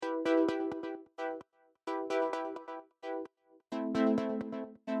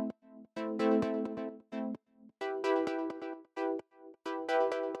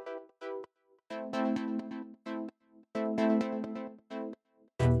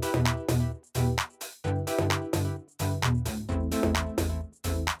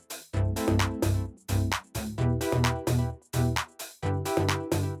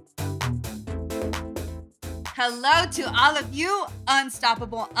Hello to all of you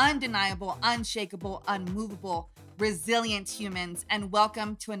unstoppable, undeniable, unshakable, unmovable, resilient humans, and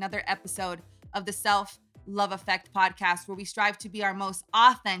welcome to another episode of the Self-Love Effect podcast, where we strive to be our most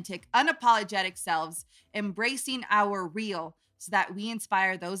authentic, unapologetic selves, embracing our real so that we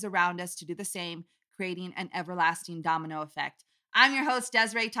inspire those around us to do the same, creating an everlasting domino effect. I'm your host,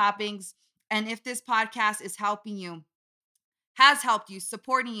 Desiree Toppings, and if this podcast is helping you, has helped you,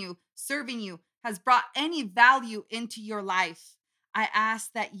 supporting you, serving you, has brought any value into your life, I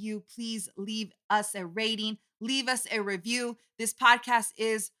ask that you please leave us a rating, leave us a review. This podcast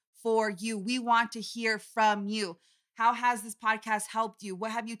is for you. We want to hear from you. How has this podcast helped you?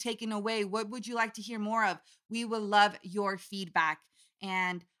 What have you taken away? What would you like to hear more of? We will love your feedback.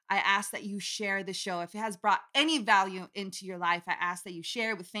 And I ask that you share the show. If it has brought any value into your life, I ask that you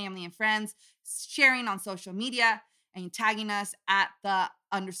share it with family and friends, sharing on social media, and tagging us at the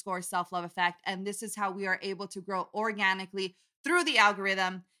 _ self-love effect. And this is how we are able to grow organically through the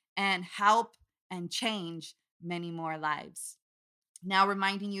algorithm and help and change many more lives. Now,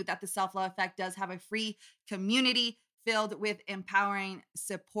 reminding you that the Self-Love Effect does have a free community filled with empowering,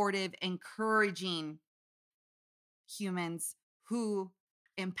 supportive, encouraging humans who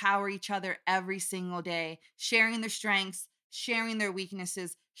empower each other every single day, sharing their strengths, sharing their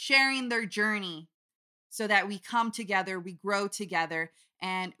weaknesses, sharing their journey, so that we come together, we grow together,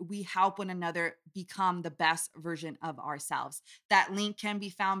 and we help one another become the best version of ourselves. That link can be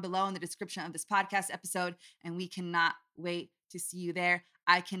found below in the description of this podcast episode, and we cannot wait to see you there.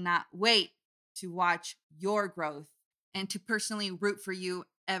 I cannot wait to watch your growth and to personally root for you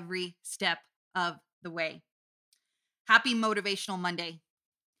every step of the way. Happy Motivational Monday.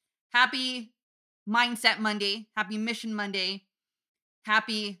 Happy Mindset Monday. Happy Mission Monday.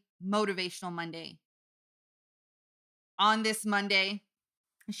 Happy Motivational Monday. On this Monday,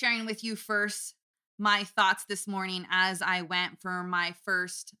 I'm sharing with you first my thoughts this morning as I went for my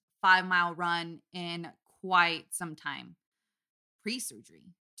first 5-mile run in quite some time,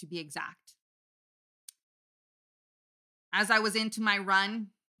 pre-surgery to be exact. As I was into my run,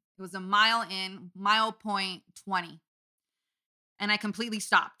 it was a mile in, mile point 20, and I completely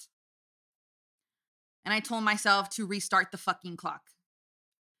stopped. And I told myself to restart the fucking clock.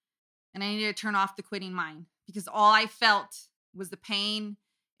 And I needed to turn off the quitting mind, because all I felt was the pain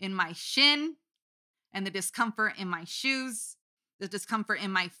in my shin and the discomfort in my shoes, the discomfort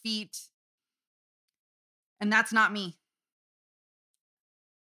in my feet. And that's not me.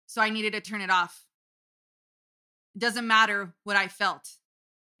 So I needed to turn it off. It doesn't matter what I felt.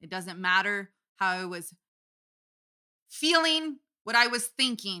 It doesn't matter how I was feeling, what I was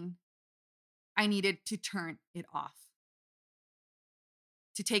thinking. I needed to turn it off.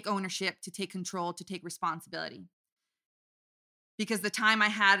 To take ownership, to take control, to take responsibility. Because the time I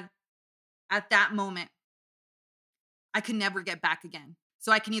had at that moment, I could never get back again.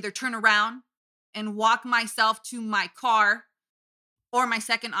 So I can either turn around and walk myself to my car, or my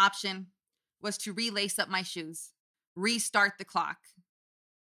second option was to relace up my shoes, restart the clock,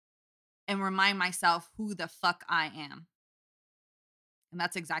 and remind myself who the fuck I am. And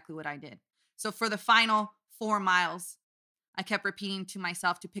that's exactly what I did. So for the final 4 miles, I kept repeating to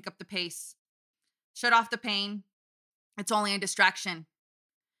myself to pick up the pace, shut off the pain. It's only a distraction.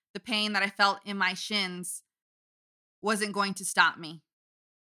 The pain that I felt in my shins wasn't going to stop me.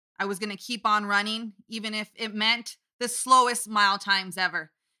 I was going to keep on running, even if it meant the slowest mile times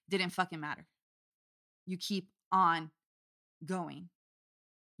ever. Didn't fucking matter. You keep on going.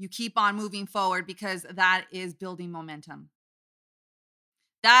 You keep on moving forward, because that is building momentum.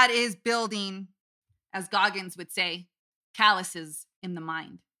 That is building, as Goggins would say, calluses in the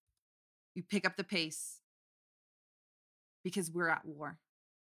mind. You pick up the pace, because we're at war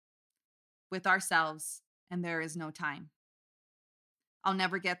with ourselves, and there is no time. I'll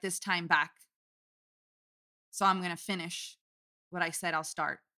never get this time back. So I'm going to finish what I said I'll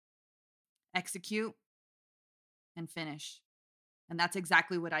start. Execute and finish. And that's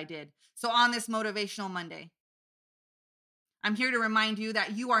exactly what I did. So on this Motivational Monday, I'm here to remind you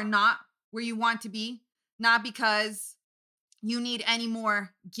that you are not where you want to be, not because you need any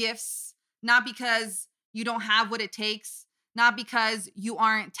more gifts, not because you don't have what it takes, not because you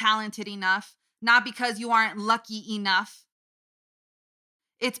aren't talented enough, not because you aren't lucky enough.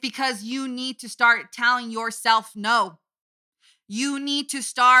 It's because you need to start telling yourself no. You need to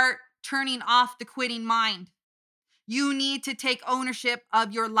start turning off the quitting mind. You need to take ownership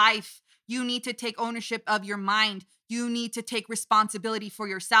of your life. You need to take ownership of your mind. You need to take responsibility for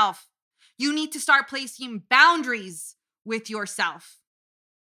yourself. You need to start placing boundaries with yourself.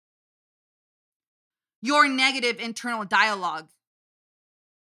 Your negative internal dialogue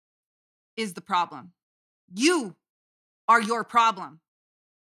is the problem. You are your problem.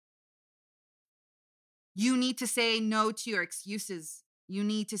 You need to say no to your excuses. You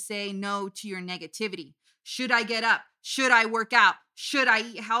need to say no to your negativity. Should I get up? Should I work out? Should I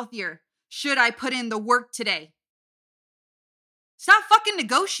eat healthier? Should I put in the work today? Stop fucking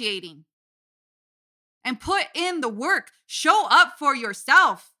negotiating and put in the work. Show up for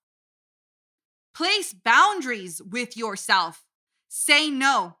yourself. Place boundaries with yourself. Say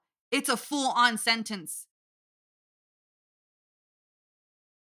no. It's a full-on sentence.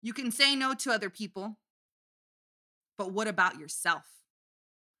 You can say no to other people, but what about yourself?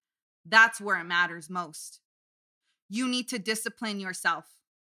 That's where it matters most. You need to discipline yourself.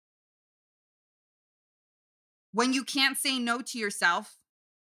 When you can't say no to yourself,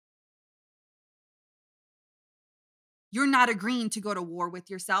 you're not agreeing to go to war with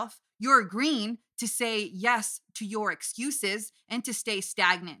yourself. You're agreeing to say yes to your excuses and to stay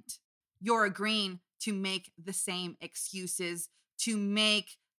stagnant. You're agreeing to make the same excuses, to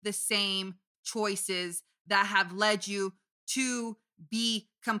make the same choices that have led you to be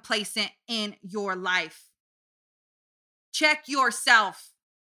complacent in your life. Check yourself.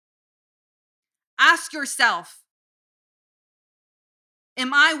 Ask yourself,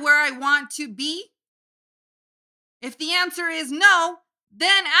 am I where I want to be? If the answer is no,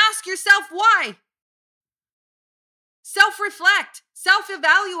 then ask yourself why. Self-reflect,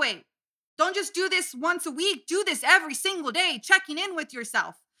 self-evaluate. Don't just do this once a week. Do this every single day, checking in with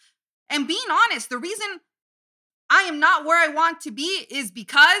yourself. And being honest, the reason I am not where I want to be is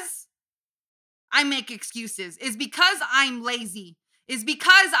because I make excuses, is because I'm lazy, is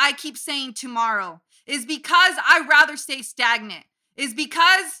because I keep saying tomorrow, is because I'd rather stay stagnant, is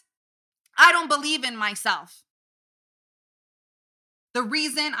because I don't believe in myself. The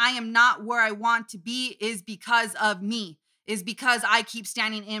reason I am not where I want to be is because of me, is because I keep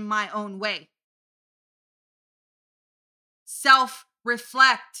standing in my own way.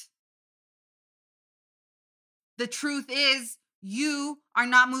 Self-reflect. The truth is, you are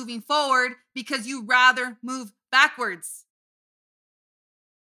not moving forward because you rather move backwards.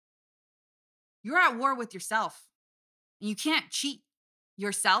 You're at war with yourself, and you can't cheat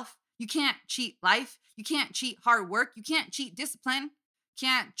yourself. You can't cheat life. You can't cheat hard work. You can't cheat discipline. You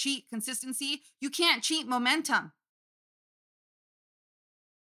can't cheat consistency. You can't cheat momentum.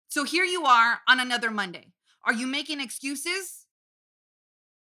 So here you are on another Monday. Are you making excuses?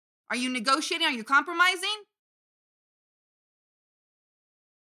 Are you negotiating? Are you compromising?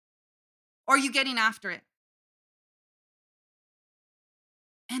 Or are you getting after it?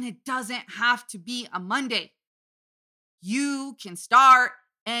 And it doesn't have to be a Monday. You can start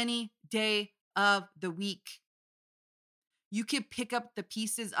any day of the week. You can pick up the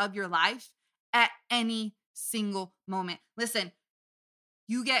pieces of your life at any single moment. Listen,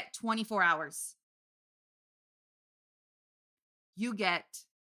 you get 24 hours. You get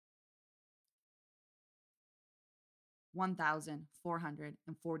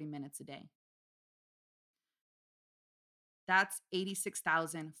 1,440 minutes a day. That's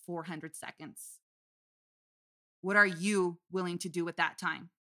 86,400 seconds. What are you willing to do with that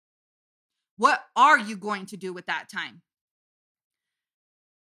time? What are you going to do with that time?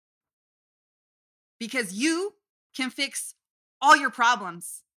 Because you can fix all your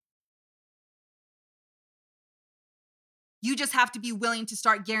problems. You just have to be willing to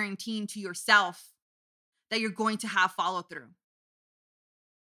start guaranteeing to yourself that you're going to have follow through.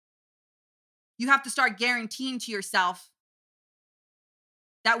 You have to start guaranteeing to yourself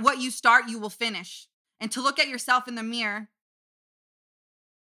that what you start, you will finish. And to look at yourself in the mirror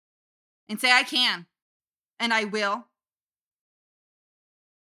and say, I can, and I will.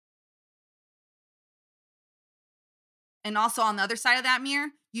 And also on the other side of that mirror,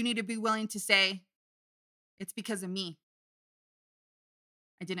 you need to be willing to say, it's because of me.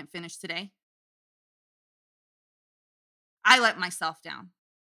 I didn't finish today. I let myself down.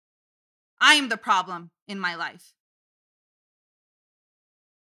 I am the problem in my life.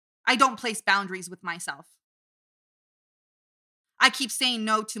 I don't place boundaries with myself. I keep saying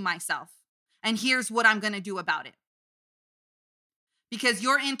no to myself. And here's what I'm going to do about it. Because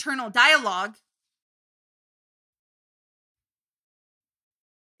your internal dialogue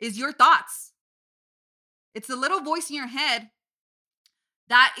is your thoughts. It's the little voice in your head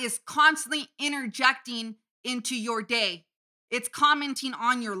that is constantly interjecting into your day. It's commenting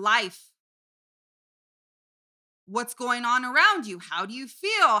on your life. What's going on around you? How do you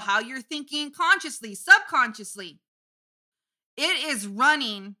feel? How you're thinking consciously, subconsciously. It is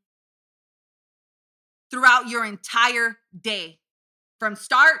running throughout your entire day from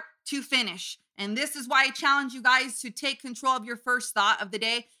start to finish. And this is why I challenge you guys to take control of your first thought of the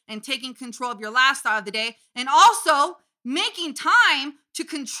day and taking control of your last thought of the day. And also making time to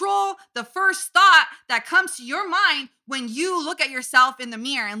control the first thought that comes to your mind when you look at yourself in the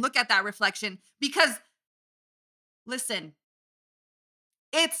mirror and look at that reflection. Because listen,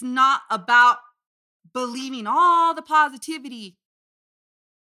 it's not about believing all the positivity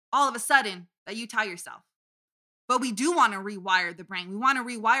all of a sudden that you tell yourself. But we do want to rewire the brain. We want to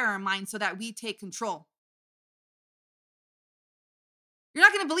rewire our mind so that we take control. You're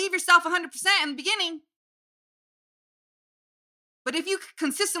not going to believe yourself 100% in the beginning. But if you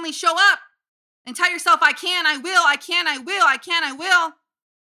consistently show up and tell yourself, I can, I will, I can, I will, I can, I will.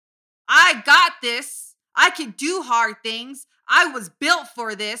 I got this. I can do hard things. I was built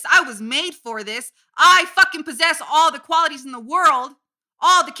for this. I was made for this. I fucking possess all the qualities in the world,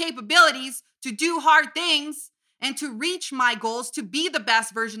 all the capabilities to do hard things and to reach my goals, to be the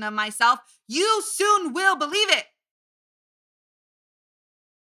best version of myself. You soon will believe it.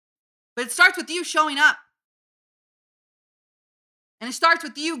 But it starts with you showing up. And it starts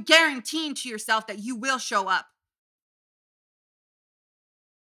with you guaranteeing to yourself that you will show up.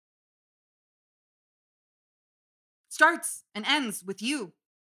 Starts and ends with you.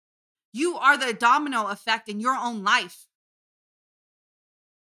 You are the domino effect in your own life.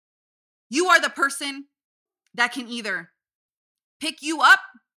 You are the person that can either pick you up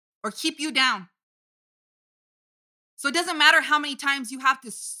or keep you down. So it doesn't matter how many times you have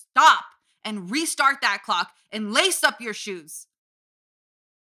to stop and restart that clock and lace up your shoes.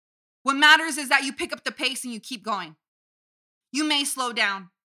 What matters is that you pick up the pace and you keep going. You may slow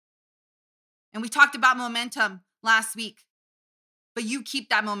down. And we talked about momentum last week, but you keep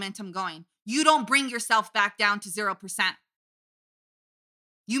that momentum going. You don't bring yourself back down to 0%.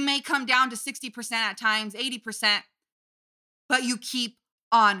 You may come down to 60% at times, 80%, but you keep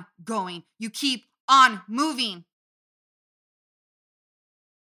on going. You keep on moving.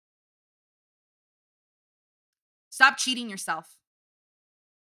 Stop cheating yourself.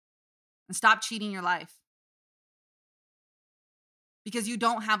 And stop cheating your life. Because you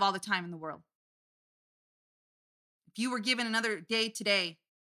don't have all the time in the world. If you were given another day today,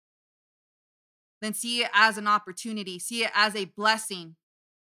 then see it as an opportunity. See it as a blessing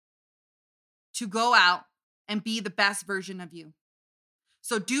to go out and be the best version of you.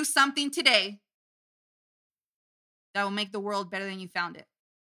 So do something today that will make the world better than you found it.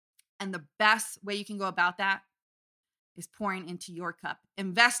 And the best way you can go about that is pouring into your cup,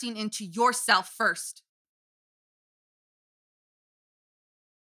 investing into yourself first.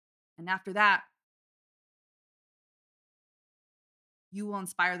 And after that, you will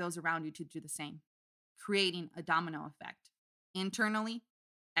inspire those around you to do the same, creating a domino effect, internally,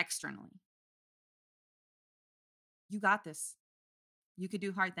 externally. You got this. You could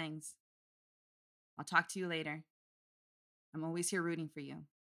do hard things. I'll talk to you later. I'm always here rooting for you.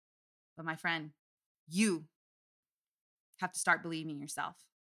 But my friend, you have to start believing in yourself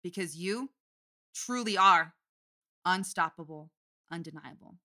because you truly are unstoppable,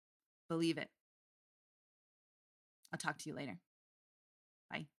 undeniable. Believe it. I'll talk to you later.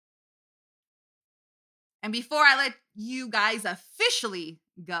 Bye. And before I let you guys officially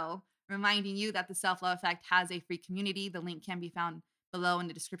go, reminding you that the Self-Love Effect has a free community. The link can be found below in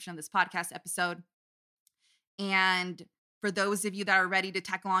the description of this podcast episode. And for those of you that are ready to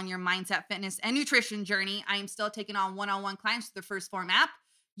tackle on your mindset, fitness, and nutrition journey, I am still taking on one-on-one clients through the First Form app.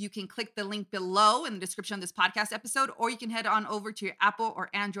 You can click the link below in the description of this podcast episode, or you can head on over to your Apple or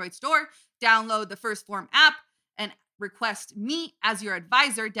Android store, download the First Form app, and request me as your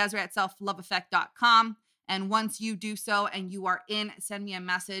advisor, Desiree at selfloveeffect.com. And once you do so and you are in, send me a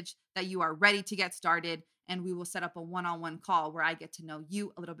message that you are ready to get started, and we will set up a one-on-one call where I get to know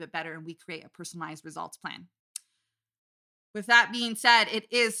you a little bit better and we create a personalized results plan. With that being said, it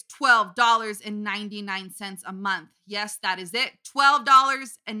is $12.99 a month. Yes, that is it.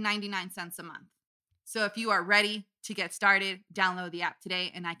 $12.99 a month. So if you are ready to get started, download the app today,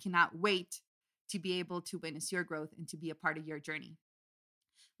 and I cannot wait to be able to witness your growth and to be a part of your journey.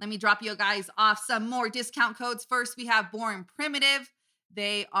 Let me drop you guys off some more discount codes. First, we have Born Primitive.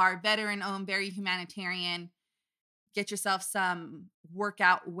 They are veteran-owned, very humanitarian. Get yourself some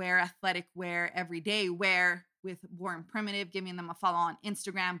workout wear, athletic wear, everyday wear with Born Primitive, giving them a follow on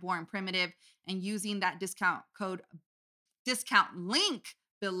Instagram, Born Primitive, and using that discount link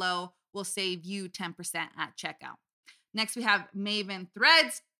below will save you 10% at checkout. Next, we have Maven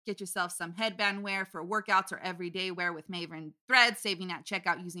Threads. Get yourself some headband wear for workouts or everyday wear with Maven Threads, saving at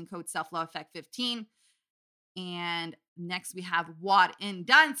checkout using code SELFLOVEEFFECT15. And next, we have Wad and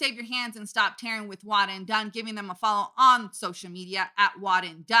Done. Save your hands and stop tearing with Wad and Done, giving them a follow on social media at Wad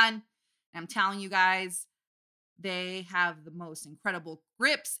and Done. And I'm telling you guys, they have the most incredible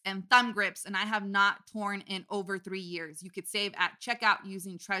grips and thumb grips, and I have not torn in over 3 years. You could save at checkout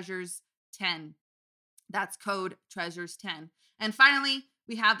using Treasures 10. That's code Treasures 10. And finally,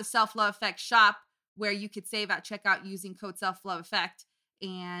 we have the Self Love Effect shop where you could save at checkout using code Self Love Effect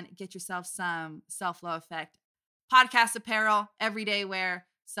and get yourself some Self Love Effect podcast apparel, everyday wear,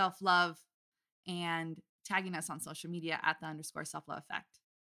 self love, and tagging us on social media at the _Self Love Effect.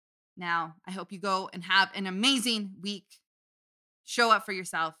 Now, I hope you go and have an amazing week. Show up for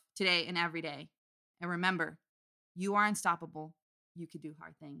yourself today and every day. And remember, you are unstoppable. You could do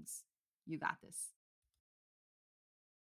hard things. You got this.